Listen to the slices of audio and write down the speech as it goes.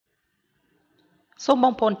សូមប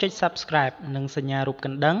ងប្អូនចុច Subscribe និងសញ្ញារូបក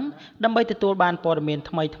ណ្ដឹងដើម្បីទទួលបានព័ត៌មាន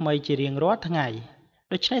ថ្មីៗជារៀងរាល់ថ្ងៃ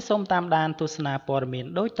ដូច្នេះសូមតាមដានទស្សនាព័ត៌មាន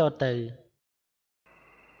ដូចតទៅ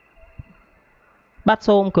បាទ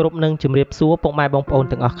សូមគោរពនឹងជម្រាបសួរពុកម៉ែបងប្អូន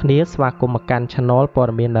ទាំងអស់គ្នាស្វាគមន៍មកកាន់ Channel ព័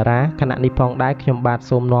ត៌មានតារាខណៈនេះផងដែរខ្ញុំបាទ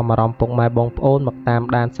សូមនាំអារម្មណ៍ពុកម៉ែបងប្អូនមកតាម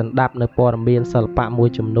ដានសន្តាប់នៅព័ត៌មានសិល្បៈមួយ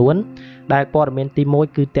ចំនួនដែលព័ត៌មានទី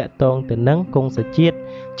1គឺតាក់ទងទៅនឹងគង់សជាតិ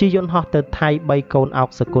ជិះយន្តហោះទៅថៃ3កូនអោក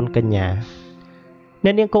សគុណកញ្ញាអ្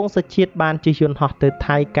នកនាងគង់សជាតិបានជិះយន្តហោះទៅ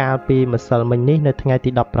ថៃកាលពីម្សិលមិញនេះនៅថ្ងៃទី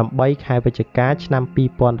18ខែវិច្ឆិកាឆ្នាំ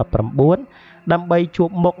2019ដើម្បីជួប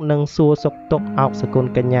មុខនឹងសួរសុខទុក្ខអោកសគុណ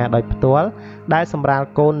កញ្ញាដោយផ្ទាល់ដែលសម្រាល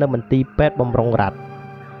កូននៅមន្ទីរពេទ្យបម្រុងរ៉ាត់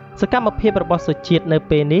សកម្មភាពរបស់សុជាតិនៅ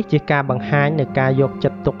ពេលនេះជាការបង្ហាញនៃការយកចិ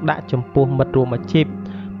ត្តទុកដាក់ចំពោះមិត្តរួមអាជីព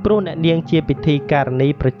ព្រោះអ្នកនាងជាពិធីការនី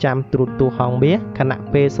ប្រចាំត្រួតទោសហងមាសខណៈ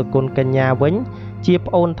ពេលសគុណកញ្ញាវិញជា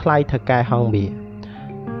ប្អូនថ្លៃថៅកែហងមាស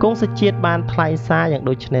គង់សជាតិបានថ្លែងសារយ៉ាង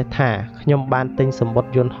ដូចនេះថាខ្ញុំបានទិញសម្បុត្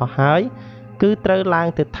រយន្តហោះហើយគឺត្រូវឡើង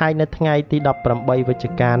ទៅថៃនៅថ្ងៃទី18វិច្ឆិ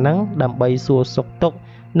កាហ្នឹងដើម្បីសួរសុខទុក្ខ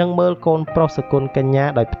និងមើលកូនប្រុសសគុណកញ្ញា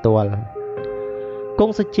ដោយផ្ទាល់គ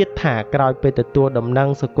ង់សជាតិថាក្រោយពេលទទួលដំណឹង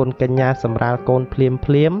សគុណកញ្ញាសម្រាលកូនភ្លា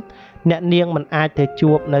មអ្នកនាងមិនអាចទៅ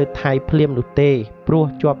ជួបនៅថៃភ្លាមនោះទេព្រោះ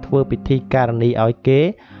ជាប់ធ្វើពិធីការនីឲ្យគេ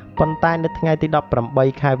ប៉ុន្តែនៅថ្ងៃទី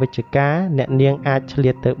18ខែវិច្ឆិកាអ្នកនាងអាចឆ្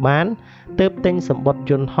លៀតទៅបានទើបទិញសម្បុត្រ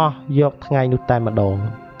យន្តហោះយកថ្ងៃនោះតែម្ដង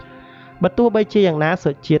បើទោះបីជាយ៉ាងណា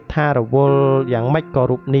សុជាតិថារវល់យ៉ាងម៉េចក៏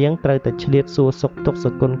រូបនាងត្រូវតែឆ្លៀតសួរសុខទុក្ខស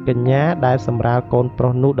គុណកញ្ញាដែលសម្រាលកូនប្រុ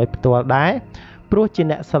សនោះដោយផ្ទាល់ដែរព្រោះជា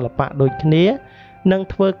អ្នកសិល្បៈដូចគ្នានិង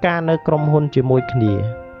ធ្វើការនៅក្រុមហ៊ុនជាមួយគ្នា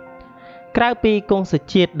ក្រៅពីគង់ស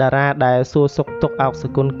ជាតិតារាដែលសួរសុខទុក្ខអោកស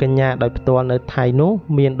គុណកញ្ញាដោយផ្ទាល់នៅថៃនោះ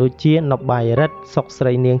មានដូចជាណប់បាយរិទ្ធសុកស្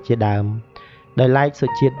រីនាងជាដើមដោយឡែកសុ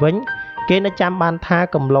ជាតិវិញគេនៅចាំបានថា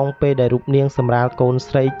កំឡុងពេលដែលរូបនាងសម្រាលកូន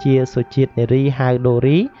ស្រីជាសុជាតិនារីហៅដូ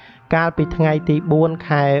រីកាលពីថ្ងៃទី4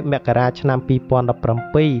ខែមករាឆ្នាំ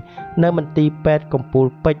2017នៅមន្ទីរពេទ្យកំពូល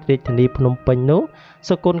ពេជ្ររាជធានីភ្នំពេញនោះ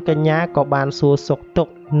សគុណកញ្ញាក៏បានសួរសុខទុក្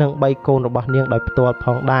ខនឹង3កូនរបស់នាងដោយផ្ទាល់ផ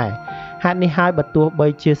ងដែរហេតុនេះហើយបើទោះបី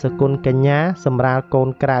ជាសគុណកញ្ញាសម្រាលកូន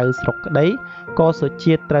ក្រៅស្រុកក្តីក៏សុ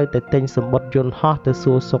ជាតិត្រូវតែទិញសម្បុត្រយន្តហោះទៅ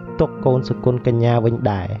សួរសុខទុក្ខកូនសគុណកញ្ញាវិញ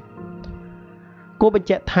ដែរគួរបញ្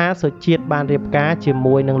ជាក់ថាសុជាតិបានរៀបការជា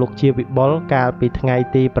មួយនឹងលោកជាវិបុលកាលពីថ្ងៃ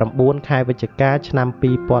ទី9ខែវិច្ឆិកាឆ្នាំ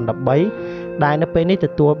2013ដែលនៅពេលនេះទ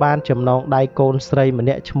ទួលបានចំណងដៃកូនស្រីម្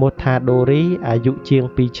នាក់ឈ្មោះថាដូរីអាយុជាង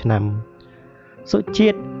2ឆ្នាំសុជា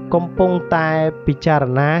តិកំពុងតែពិចារ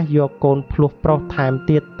ណាយកកូនភ្លោះប្រុសថែម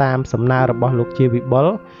ទៀតតាមសំណើរបស់លោកជាវិបុល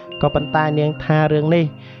ក៏ប៉ុន្តែនាងថារឿងនេះ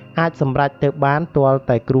អាចសម្រេចទៅបានទាល់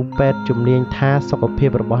តែគ្រូពេទ្យជំនាញថាសុខភាព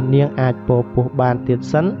របស់នាងអាចពពោះបានទៀត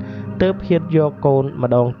សិនទើបហ៊ានយកកូន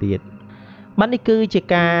ម្ដងទៀតបាទនេះគឺជា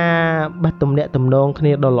ការបេះទំនាក់ទំនងគ្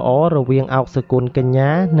នាដ៏ល្អរវាងអោកសគុណកញ្ញា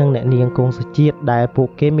និងអ្នកនាងគង់សជាតិដែលពួក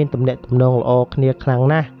គេមានទំនាក់ទំនងល្អគ្នាខ្លាំង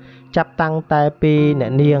ណាស់ចាប់តាំងតែពីអ្ន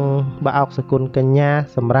កនាងបើអោកសគុណកញ្ញា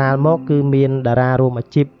សម្រាលមកគឺមានតារារួមអា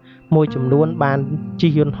ជីពមួយចំនួនបាន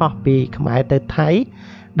ជិះយន្តហោះពីខ្មែរទៅថៃ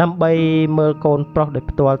ដើម្បីមើលកូនប្រុសដោយ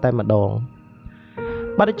ផ្ទាល់តែម្ដង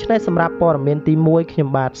បាទដូច្នេះសម្រាប់ព័ត៌មានទី1ខ្ញុំ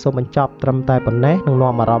បាទសូមបញ្ចប់ត្រឹមតែប៉ុណ្ណេះនឹង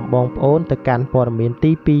នាំអារម្មណ៍បងប្អូនទៅកាន់ព័ត៌មាន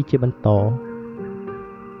ទី2ជាបន្ត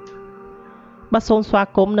បាទសូមស្វា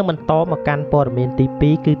គមន៍និងបន្តមកកាន់ព័ត៌មានទី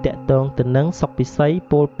2គឺតាក់ទងទៅនឹងសុកពិសី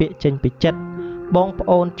ពោលពាក្យចេញពីចិត្តបងប្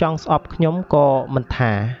អូនចង់ស្អប់ខ្ញុំក៏មិន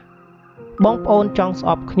ថាបងប្អូនចង់ស្អ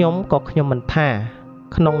ប់ខ្ញុំក៏ខ្ញុំមិនថា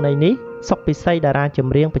ក្នុងន័យនេះសុកពិសីតារាច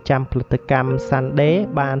ម្រៀងប្រចាំផលិតកម្ម Sunday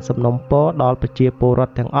បានសំណូមពរដល់ប្រជាពលរ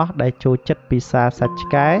ដ្ឋទាំងអស់ដែលចូលចិត្តពិសាសាច់ឆ្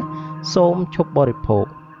កែសូមឈប់បរិភោគ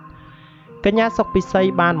កញ្ញាសុកពិសី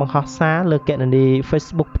បានបង្ហោះសារលើគណនី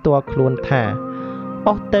Facebook ផ្ទាល់ខ្លួនថាអ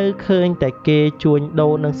ស់ទៅឃើញតែគេជួញដូ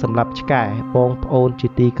រនឹងសម្លាប់ឆ្កែបងប្អូនជា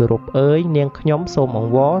ទីគោរពអើយនាងខ្ញុំសូមអ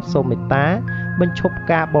ង្វរសូមមេត្តាបញ្ឈប់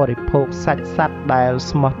ការបរិភោគសាច់សត្វដែល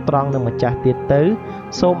ស្មោះត្រង់នឹងម្ចាស់ទៀតទៅ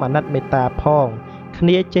សូមអាណិតមេត្តាផងគ្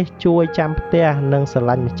នាចេះជួយចាំផ្ទះនិងស្រ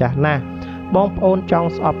ឡាញ់ម្ចាស់ណាស់បងប្អូនចង់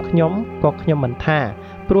ស្អប់ខ្ញុំក៏ខ្ញុំមិនថា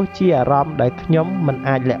ព្រោះជាអារម្មណ៍ដែលខ្ញុំមិន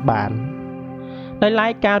អាចលាក់បានដោយឡែ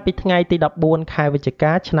កកាលពីថ្ងៃទី14ខែវិច្ឆិ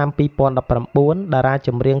កាឆ្នាំ2019តារាច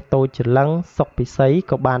ម្រៀងតូចច្រឡឹងសុកពិសី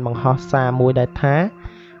ក៏បានបង្ហោះសារមួយដែលថា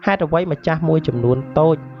ហេតុអ្វីម្ចាស់មួយចំនួនតូ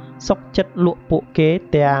ចសុកចិត្តលក់ពួកគេ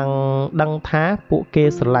ទាំងដឹងថាពួកគេ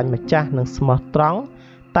ស្រឡាញ់ម្ចាស់និងស្មោះត្រង់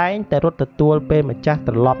តែងតែរត់ទទួលពេលម្ចាស់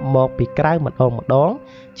ត្រឡប់មកពីក្រៅម្ដង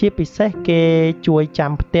ជាពិសេសគេជួយ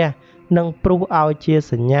ចាំផ្ទះនិងព្រុសឲ្យជា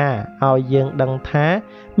សញ្ញាឲ្យយើងដឹងថា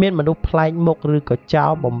មានមនុស្សប្លែកមុខឬក៏ចោ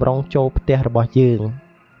លបំរុងចូលផ្ទះរបស់យើង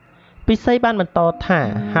ពិសីបានបន្តថា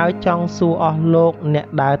ហើយចង់សួរអស់លោកអ្នក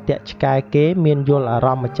ដើរតាក់ឆ្កែគេមានយល់អារ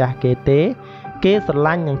ម្មណ៍ម្ចាស់គេទេ គេស្រ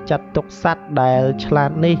ឡាញ់នឹងចាត់ទុកសត្វដែលឆ្លា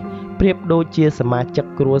តនេះប្រៀបដូចជាសមាជិក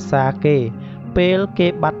គ្រួសារគេពេលគេ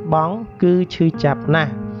បាត់បង់គឺឈឺចាប់ណា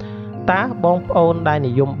ស់តើបងប្អូនដែល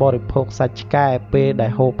និយមបរិភោគសាច់ឆ្កែពេលដែ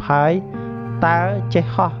លហូបហើយតើចេះ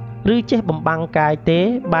ហោះឬចេះបំបាំងកាយទេ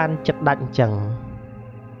បានចិត្តដាច់អញ្ចឹង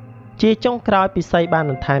ជាចុងក្រោយពិសីបាន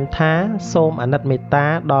បន្ថែមថាសូមអាណិតមេត្តា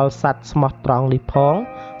ដល់សត្វស្មោះត្រង់នេះផង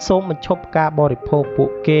សូមបញ្ឈប់ការបរិភោគពួក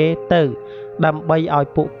គេទៅដើម្បីឲ្យ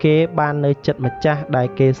ពួកគេបាននៅចិត្តម្ចាស់ដែល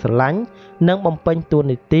គេស្រឡាញ់និងបំពេញតួ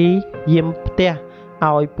នាទីយាមផ្ទះ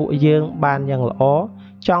ឲ្យពួកយើងបានយ៉ាងល្អ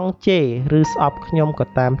ចង់ជេរឬស្អប់ខ្ញុំក៏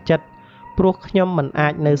តាមចិត្តព្រោះខ្ញុំមិនអា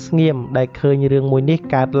ចនៅស្ងៀមដែលឃើញរឿងមួយនេះ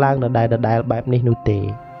កើតឡើងដដែលបែបនេះនោះទេ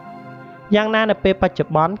យ៉ាងណានៅពេលបច្ចុ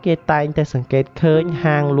ប្បន្នគេតែងតែសង្កេតឃើញ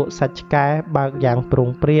ហាងលក់សាច់ឆ្កែបើកយ៉ាងប្រុង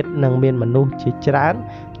ព្រាតនិងមានមនុស្សជាច្រើន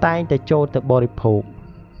តែងតែចូលទៅបរិភោគ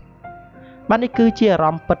បាទនេះគឺជាអារ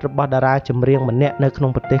ម្មណ៍ពិតរបស់តារាចម្រៀងម្នាក់នៅក្នុ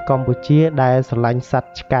ងប្រទេសកម្ពុជាដែលស្រឡាញ់សត្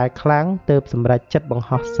វឆ្កែខ្លាំងទើបសម្រេចចិត្តបង្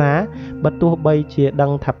ហោះសារបើទោះបីជាដឹ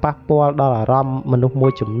ងថាប៉ះពាល់ដល់អារម្មណ៍មនុស្សមួ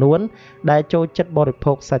យចំនួនដែលចូលចិត្តបរិ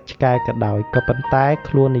ភោគសាច់ឆ្កែក៏ដោយក៏ប៉ុន្តែ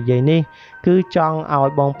ខ្លួននិយាយនេះគឺចង់ឲ្យ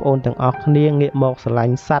បងប្អូនទាំងអស់គ្នាងាកមកស្រឡា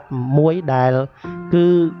ញ់សត្វមួយដែលគឺ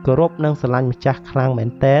គោរពនិងស្រឡាញ់ម្ចាស់ខ្លាំងមែន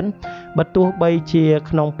ទែនបើទោះបីជា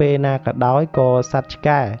ក្នុងពេលណាក៏ដោយក៏សត្វឆ្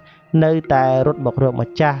កែនៅតែរត់មករកម្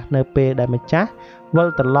ចាស់នៅពេលដែលម្ចាស់វិល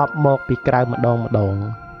ត្រឡប់មកពីក្រៅម្ដង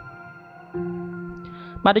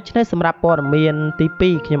បាទដូច្នេះសម្រាប់ព័ត៌មានទី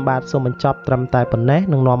2ខ្ញុំបាទសូមបញ្ចប់ត្រឹមតែប៉ុណ្ណេះ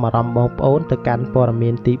នឹងនាំអារម្មណ៍បងប្អូនទៅកាន់ព័ត៌មា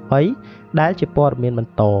នទី3ដែលជាព័ត៌មានប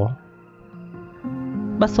ន្ត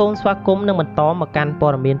បាទសូមស្វាគមន៍និងបន្តមកកាន់ព័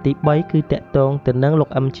ត៌មានទី3គឺតាក់ទងទៅនឹងលោក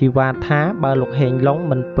អឹមជីវ៉ាថាបើលោកហេងឡុង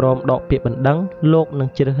មិនព្រមដកពាក្យបណ្ដឹងលោកនឹង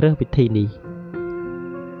ជ្រើសរើសវិធីនេះ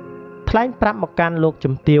ថ្លែងប្រាប់មកកាន់លោក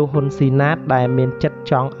ជំទាវហ៊ុនស៊ីណាតដែលមានចិត្ត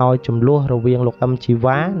ចង់ឲ្យចំនួនរវាងលោកអឹមជី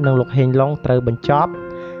វ៉ានិងលោកហេងឡុងត្រូវបញ្ចប់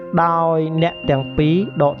ដោយអ្នកទាំងពីរ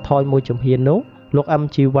ដកថយមួយជំហាននោះលោកអឹម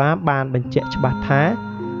ជីវ៉ាបានបញ្ជាក់ច្បាស់ថា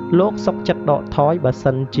លោកសុខចិត្តដកថយបើ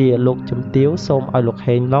សិនជាលោកជំទាវសូមឲ្យលោក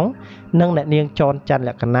ហេងឡុងនិងអ្នកនាងចនច័ន្ទល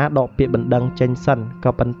ក្ខណាដកពាក្យបណ្ដឹងចេញសិន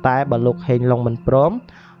ក៏ប៉ុន្តែបើលោកហេងឡុងមិនព្រម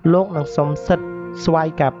លោកនឹងសុំសិទ្ធិស្វ័យ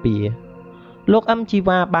ការពារលោកអឹមជី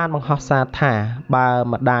វ៉ាបានបង្ហោះសារថាបើ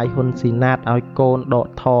ម្ដាយហ៊ុនស៊ីណាតឲ្យកូនដក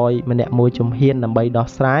ថយម្នាក់មួយជំហានដើម្បីដោះ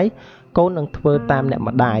ស្រាយកូននឹងធ្វើតាមអ្នក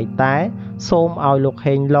ម្ដាយតែសូមឲ្យលោក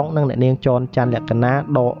ហេងឡុងនិងអ្នកនាងចនច័ន្ទលក្ខណា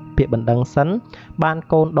ដកពាក្យបណ្ដឹងសិនបាន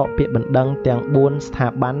កូនដកពាក្យបណ្ដឹងទាំង4ស្ថា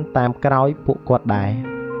ប័នតាមក្រោយពួកគាត់ដែរ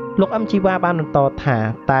លោកអឹមជីវ៉ាបានបន្តថា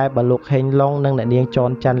តែបើលោកហេងឡុងនិងអ្នកនាងចន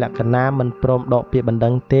ច័ន្ទលក្ខណាមិនព្រមដកពាក្យបណ្ដឹ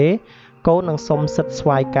ងទេកូននឹងសុំសិទ្ធិស្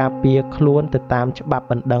វ័យការពារខ្លួនទៅតាមច្បាប់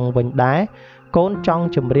បណ្ដឹងវិញដែរកូនចង់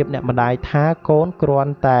ជម្រាបអ្នកម្ដាយថាកូនគ្រា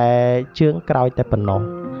ន់តែជើងក្រោយតែប៉ុណ្ណោះ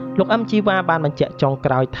លោកអឹមជីវ៉ាបានបញ្ជាក់ចុង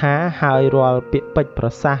ក្រោយថាហើយរាល់ពាក្យពេចន៍ប្រ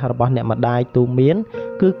សាសន៍របស់អ្នកម្ដាយទូមាន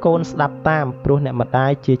គឺកូនស្ដាប់តាមព្រោះអ្នកម្ដា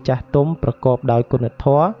យជាចាស់ទុំប្រកបដោយគុណធ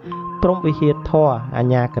ម៌ព្រមវិហារធម៌អា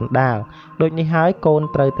ញាកណ្ដាលដូចនេះហើយកូន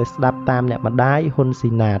ត្រូវតែស្ដាប់តាមអ្នកម្ដាយហ៊ុនស៊ី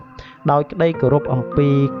ណាតដោយក្តីគោរពអំពី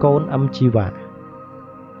កូនអឹមជីវ៉ា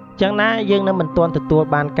យ៉ាងណាយើងនៅមិនទាន់ទទួល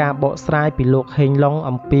បានការបកស្រាយពីលោកហេងឡុង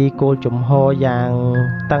អំពីគោលជំហរយ៉ាង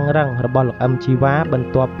តឹងរ៉ឹងរបស់លោកអឹមជីវ៉ាបន្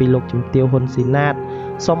ទាប់ពីលោកជំទាវហ៊ុនស៊ីណាត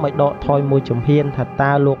សូមឲ្យដកថយមួយជំហានថា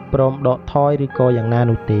តើលោកព្រមដកថយឬក៏យ៉ាងណា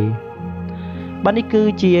នោះទេបាទនេះគឺ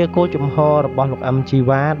ជាគោលជំហររបស់លោកអឹមជី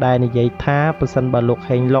វ៉ាដែលនិយាយថាប្រសិនបើលោក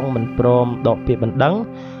ហេងឡុងមិនព្រមដកពាក្យបណ្ដឹង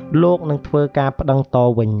លោកនឹងធ្វើការប្តឹងត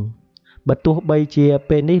វិញបើទោះបីជា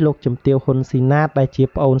ពេលនេះលោកជំទាវហ៊ុនស៊ីណាតដែលជា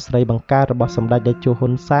ប្អូនស្រីបង្កើតរបស់សម្ដេចតេជោហ៊ុ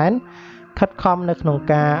នសែនខិតខំនៅក្នុង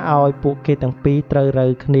ការឲ្យពួកគេទាំងពីរត្រូវរើ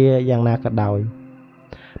គ្នាយ៉ាងណាក៏ដោយ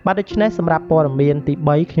បាទដូច្នេះសម្រាប់ព័ត៌មានទី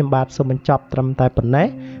3ខ្ញុំបាទសូមបញ្ចប់ត្រឹមតែប៉ុណ្ណេះ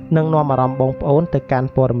និងនាំអារម្មណ៍បងប្អូនទៅកាន់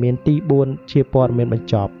ព័ត៌មានទី4ជាព័ត៌មានបញ្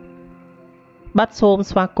ចប់បាទសូម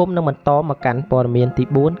ស្វាគមន៍និងបន្តមកកាន់ព័ត៌មានទី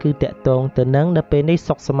4គឺតាក់ទងទៅនឹងនៅពេលនេះ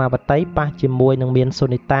សុកសមាវតីប៉ះជាមួយនឹងមានសុ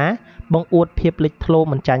នីតាបង្អួតភាពលេចធ្លោ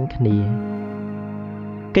មិនចាញ់គ្នា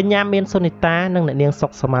កញ្ញាមានសុនីតានិងអ្នកនាងសុ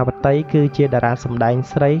កសមាវតីគឺជាតារាសម្ដែង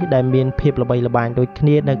ស្រីដែលមានភាពល្បីល្បាញដូចគ្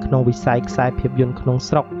នានៅក្នុងវិស័យខ្សែភាពយន្តក្នុង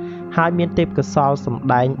ស្រុកហើយមានទេពកោសល្យសម្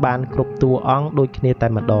ដែងបានគ្រប់តួអង្គដូចគ្នាតែ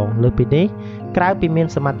ម្ដងលើពីនេះក្រៅពីមាន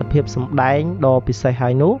សមត្ថភាពសម្ដែងដ៏ពិសេសហើ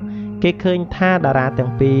យនោះគេឃើញថាតារាទាំ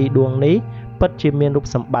ងពីរដួងនេះពិតជាមានរូប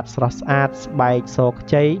សម្បត្តិស្រស់ស្អាតស្បែកសខ្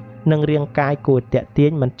ចីនិងរាងកាយគួរទាក់ទា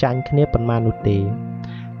ញមិនចាញ់គ្នាប៉ុន្មាននោះទេ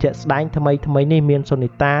ជាក់ស្ដែងថ្មីនេះមានសុនី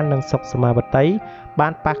តានិងសុកសមាវតីបា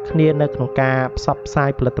នប៉ះគ្នានៅក្នុងការផ្សព្វផ្សាយ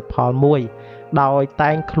ផលិតផលមួយដោយ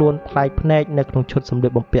តែងខ្លួនប្លែកភ្នែកនៅក្នុងឈុតសម្លៀ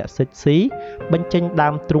កបំពាក់សិចស៊ីបញ្ចេញដើ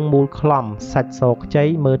មទ្រូងមូលខ្លំសាច់សខ្ចី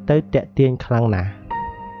មើលទៅទាក់ទាញខ្លាំងណាស់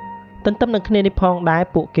ទន្ទឹមនឹងគ្នានេះផងដែរ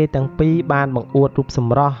ពួកគេទាំងពីរបានបង្អួតរូបស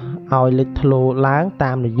ម្រស់ឲ្យលេចធ្លោឡើង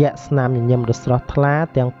តាមរយៈស្នាមញញឹមដ៏ស្រស់ថ្លា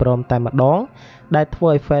ទាំងព្រមតែម្ដងដែលធ្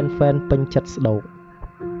វើឲ្យ fan ពេញចិត្តស្ដោក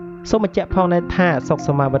សូមបញ្ជាក់ផងដែរថាសុកស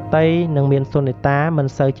មាវតីនិងមានសុនីតាមិន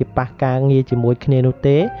សូវជាប៉ះការងារជាមួយគ្នានោះ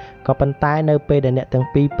ទេក៏ប៉ុន្តែនៅពេលដែលអ្នកទាំង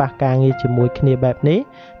ពីរប៉ះការងារជាមួយគ្នាបែបនេះ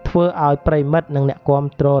ធ្វើឲ្យប្រិមិត្តនិងអ្នកគាំ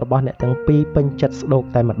ទ្ររបស់អ្នកទាំងពីរពេញចិត្តស្ដោក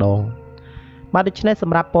តែម្ដងបាទដូច្នេះស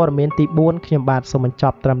ម្រាប់ព័ត៌មានទី4ខ្ញុំបាទសូមបញ្ច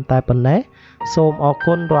ប់ត្រឹមតែប៉ុណ្ណេះសូមអរ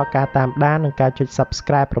គុណរាល់ការតាមដាននិងការចុច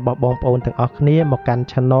Subscribe របស់បងប្អូនទាំងអស់គ្នាមកកាន់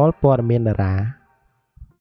Channel ព័ត៌មានតារា